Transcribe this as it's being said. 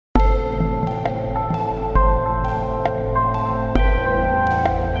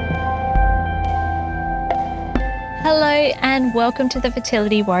and welcome to the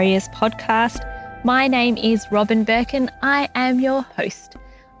Fertility Warriors podcast. My name is Robin Birkin. I am your host.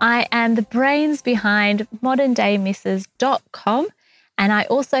 I am the brains behind moderndaymrs.com, and I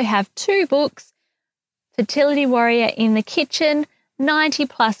also have two books, Fertility Warrior in the Kitchen, 90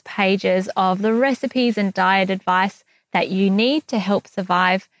 plus pages of the recipes and diet advice that you need to help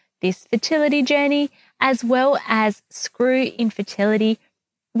survive this fertility journey, as well as Screw Infertility,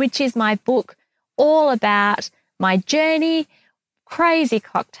 which is my book all about my journey, crazy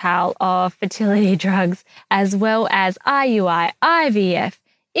cocktail of fertility drugs, as well as IUI, IVF,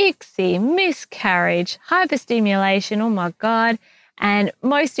 ICSI, miscarriage, hyperstimulation, oh my God, and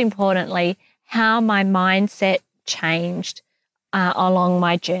most importantly, how my mindset changed along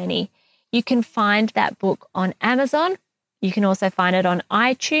my journey. You can find that book on Amazon. You can also find it on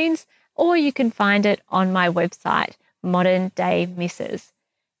iTunes, or you can find it on my website, Modern Day Mrs.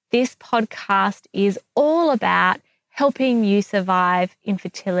 This podcast is all about helping you survive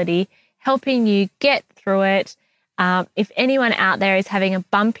infertility, helping you get through it. If anyone out there is having a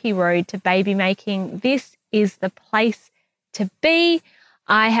bumpy road to baby making, this is the place to be.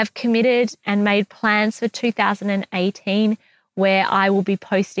 I have committed and made plans for 2018 where I will be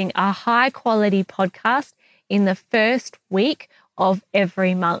posting a high quality podcast in the first week of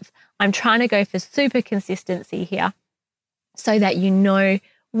every month. I'm trying to go for super consistency here so that you know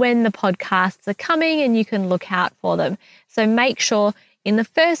when the podcasts are coming and you can look out for them. So make sure in the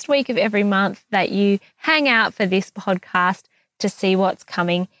first week of every month that you hang out for this podcast to see what's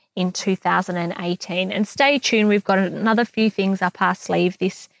coming in 2018. And stay tuned, we've got another few things up our sleeve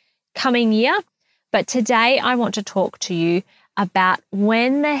this coming year. But today I want to talk to you about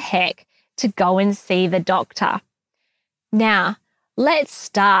when the heck to go and see the doctor. Now, let's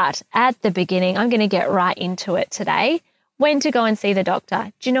start at the beginning. I'm going to get right into it today. When to go and see the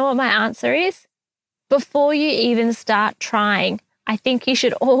doctor. Do you know what my answer is? Before you even start trying, I think you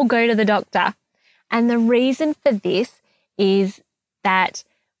should all go to the doctor. And the reason for this is that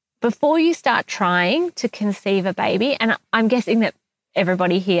before you start trying to conceive a baby, and I'm guessing that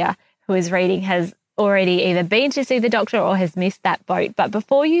everybody here who is reading has already either been to see the doctor or has missed that boat, but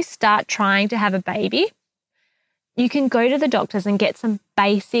before you start trying to have a baby, you can go to the doctors and get some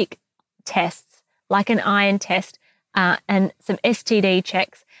basic tests, like an iron test, and some STD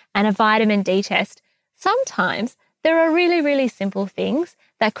checks and a vitamin D test. Sometimes there are really, really simple things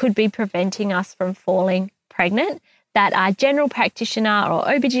that could be preventing us from falling pregnant that our general practitioner or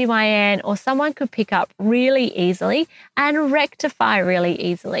OBGYN or someone could pick up really easily and rectify really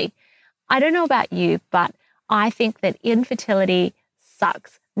easily. I don't know about you, but I think that infertility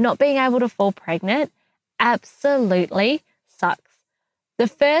sucks. Not being able to fall pregnant absolutely sucks. The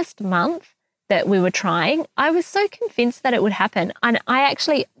first month that we were trying, I was so convinced that it would happen. And I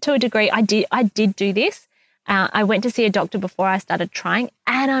actually, to a degree, I did do this. I went to see a doctor before I started trying,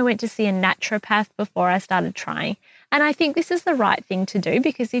 and I went to see a naturopath before I started trying. And I think this is the right thing to do,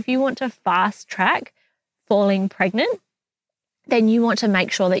 because if you want to fast track falling pregnant, then you want to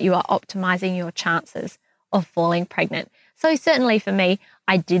make sure that you are optimizing your chances of falling pregnant. So certainly for me,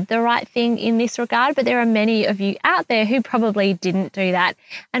 I did the right thing in this regard, but there are many of you out there who probably didn't do that.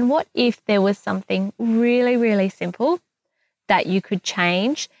 And what if there was something really, really simple that you could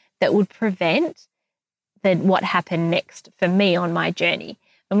change that would prevent what happened next for me on my journey?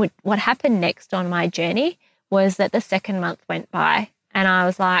 And what happened next on my journey was that the second month went by and I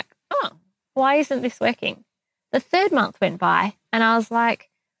was like, oh, why isn't this working? The third month went by and I was like,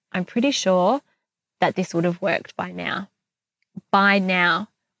 I'm pretty sure that this would have worked by now. By now,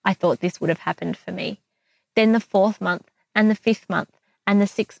 I thought this would have happened for me. Then the fourth month and the fifth month and the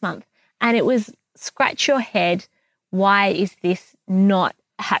sixth month. And it was scratch your head, why is this not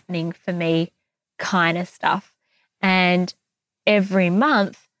happening for me kind of stuff. And every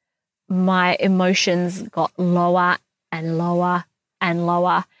month, my emotions got lower and lower and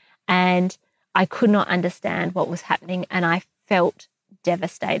lower. And I could not understand what was happening. And I felt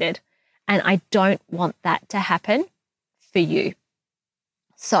devastated. And I don't want that to happen for you.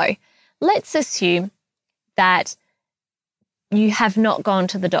 So let's assume that you have not gone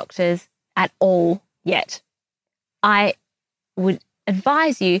to the doctors at all yet. I would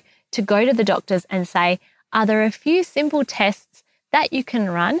advise you to go to the doctors and say, are there a few simple tests that you can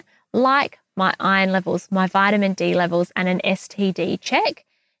run, like my iron levels, my vitamin D levels, and an STD check,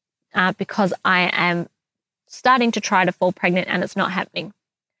 because I am starting to try to fall pregnant and it's not happening.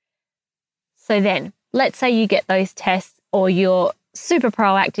 So then, let's say you get those tests, or you're super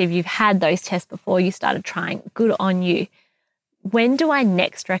proactive, you've had those tests before you started trying, good on you. When do I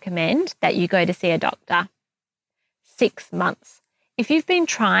next recommend that you go to see a doctor? 6 months. If you've been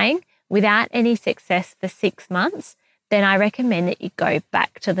trying without any success for 6 months, then I recommend that you go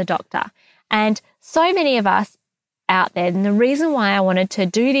back to the doctor. And so many of us out there, and the reason why I wanted to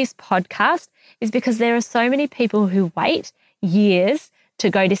do this podcast is because there are so many people who wait years to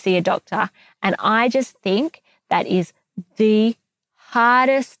go to see a doctor. And I just think that is the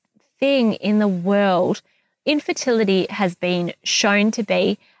hardest thing in the world. Infertility has been shown to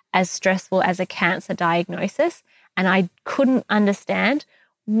be as stressful as a cancer diagnosis, and I couldn't understand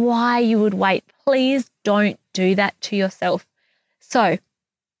why you would wait. Please don't do that to yourself. So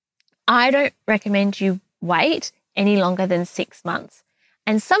I don't recommend you wait any longer than 6 months.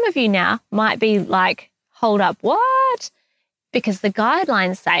 And some of you now might be like, hold up, what? Because the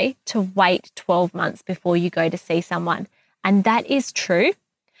guidelines say to wait 12 months before you go to see someone. And that is true.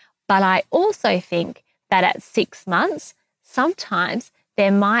 But I also think that at 6 months, sometimes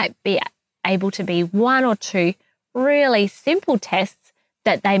there might be able to be 1 or 2 really simple tests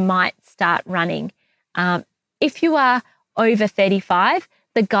that they might start running. If you are over 35,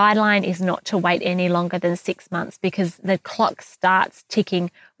 the guideline is not to wait any longer than 6 months because the clock starts ticking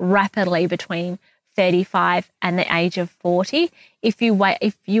rapidly between 35 and the age of 40. If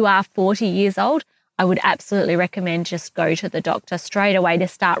you are 40 years old, I would absolutely recommend just go to the doctor straight away to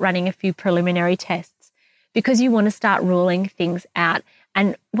start running a few preliminary tests because you want to start ruling things out.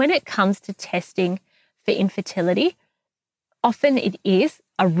 And when it comes to testing for infertility, often it is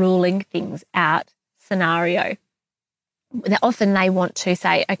a ruling things out scenario. Often they want to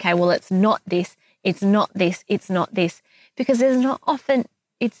say, okay, well, it's not this, it's not this, it's not this, because there's not often,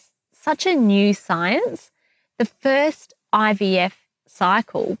 it's such a new science. The first IVF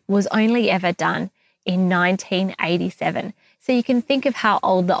cycle was only ever done in 1987. So you can think of how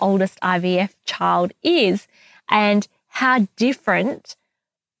old the oldest IVF child is and how different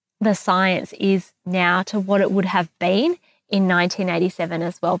the science is now to what it would have been in 1987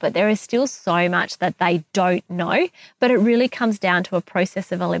 as well. But there is still so much that they don't know. But it really comes down to a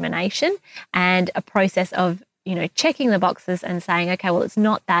process of elimination and a process of, checking the boxes and saying, okay, well, it's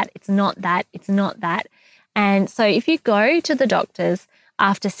not that, it's not that, it's not that. And so if you go to the doctors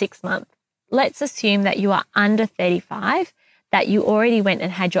after 6 months, let's assume that you are under 35, that you already went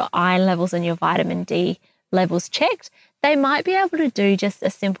and had your iron levels and your vitamin D levels checked, they might be able to do just a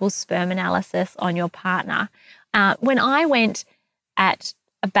simple sperm analysis on your partner. When I went at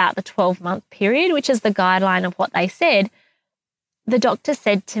about the 12-month period, which is the guideline of what they said, the doctor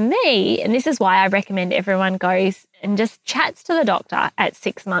said to me, and this is why I recommend everyone goes and just chats to the doctor at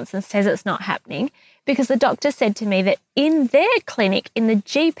 6 months and says it's not happening, because the doctor said to me that in their clinic, in the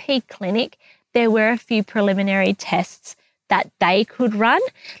GP clinic, there were a few preliminary tests that they could run,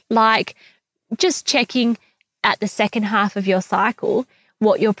 like just checking at the second half of your cycle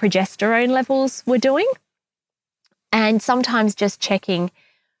what your progesterone levels were doing, and sometimes just checking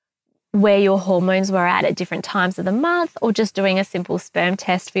where your hormones were at different times of the month, or just doing a simple sperm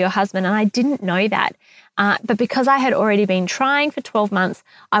test for your husband. And I didn't know that. But because I had already been trying for 12 months,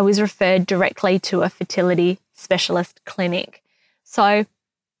 I was referred directly to a fertility specialist clinic. So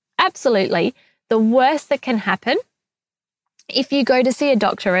absolutely, the worst that can happen if you go to see a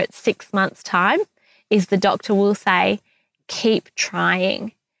doctor at 6 months' time is the doctor will say, keep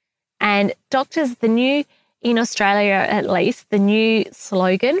trying. And doctors, in Australia at least, the new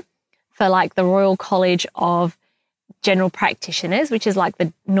slogan for like the Royal College of General Practitioners, which is like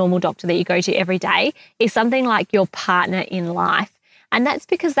the normal doctor that you go to every day, is something like your partner in life. And that's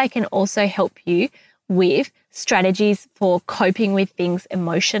because they can also help you with strategies for coping with things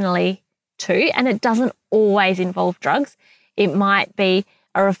emotionally too. And it doesn't always involve drugs. It might be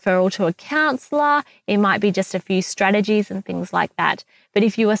a referral to a counsellor. It might be just a few strategies and things like that. But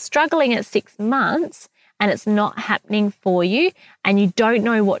if you are struggling at 6 months and it's not happening for you and you don't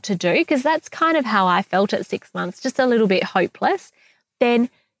know what to do, because that's kind of how I felt at 6 months, just a little bit hopeless, then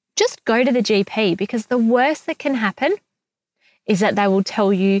just go to the GP, because the worst that can happen is that they will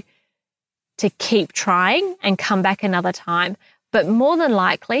tell you to keep trying and come back another time. But more than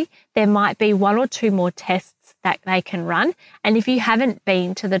likely, there might be 1 or 2 more tests that they can run. And if you haven't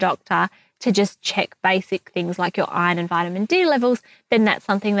been to the doctor to just check basic things like your iron and vitamin D levels, then that's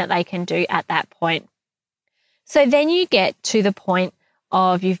something that they can do at that point. So then you get to the point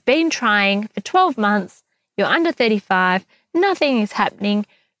of you've been trying for 12 months, you're under 35, nothing is happening.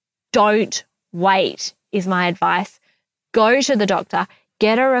 Don't wait is my advice. Go to the doctor,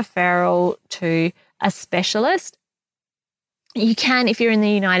 get a referral to a specialist. You can, if you're in the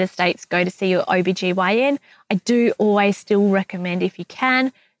United States, go to see your OBGYN. I do always still recommend, if you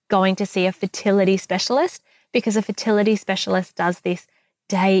can, going to see a fertility specialist, because a fertility specialist does this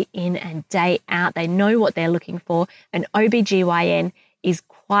day in and day out. They know what they're looking for. An OBGYN is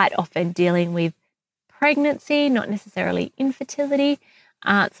quite often dealing with pregnancy, not necessarily infertility.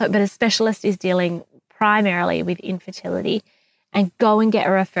 But a specialist is dealing primarily with infertility, and go and get a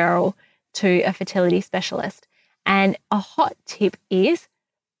referral to a fertility specialist. And a hot tip is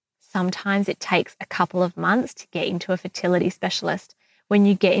sometimes it takes a couple of months to get into a fertility specialist. When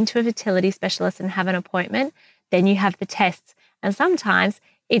you get into a fertility specialist and have an appointment, then you have the tests. And sometimes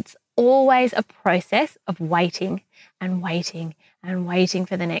it's always a process of waiting and waiting and waiting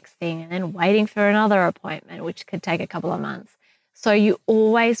for the next thing, and then waiting for another appointment, which could take a couple of months. So you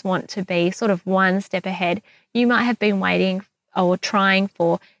always want to be sort of one step ahead. You might have been waiting or trying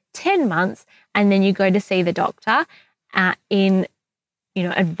for 10 months, and then you go to see the doctor in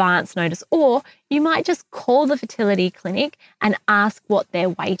advance notice, or you might just call the fertility clinic and ask what their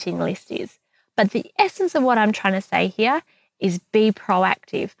waiting list is. But the essence of what I'm trying to say here is be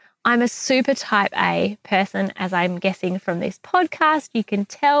proactive. I'm a super type A person, as I'm guessing from this podcast, you can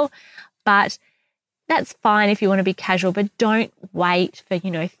tell, but that's fine if you want to be casual, but don't wait for,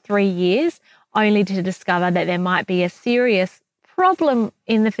 3 years only to discover that there might be a serious problem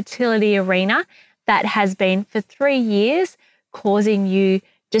in the fertility arena that has been for 3 years causing you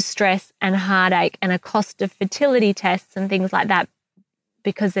distress and heartache and a cost of fertility tests and things like that,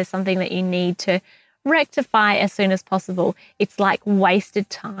 because there's something that you need to rectify as soon as possible. It's like wasted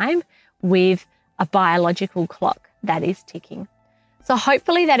time with a biological clock that is ticking. So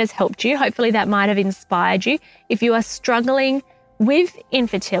hopefully that has helped you. Hopefully that might have inspired you. If you are struggling with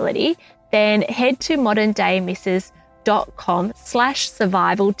infertility, then head to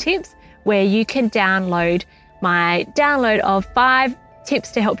moderndaymrs.com/survival tips, where you can download my download of 5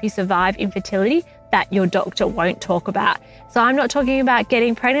 tips to help you survive infertility that your doctor won't talk about. So I'm not talking about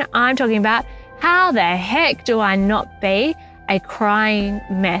getting pregnant. I'm talking about how the heck do I not be a crying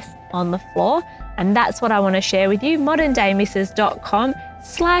mess on the floor? And that's what I want to share with you.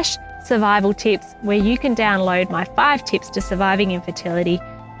 moderndaymrs.com/survival tips, where you can download my 5 tips to surviving infertility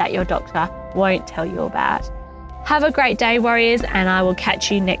that your doctor won't tell you about. Have a great day, warriors, and I will catch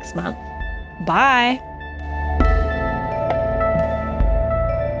you next month. Bye.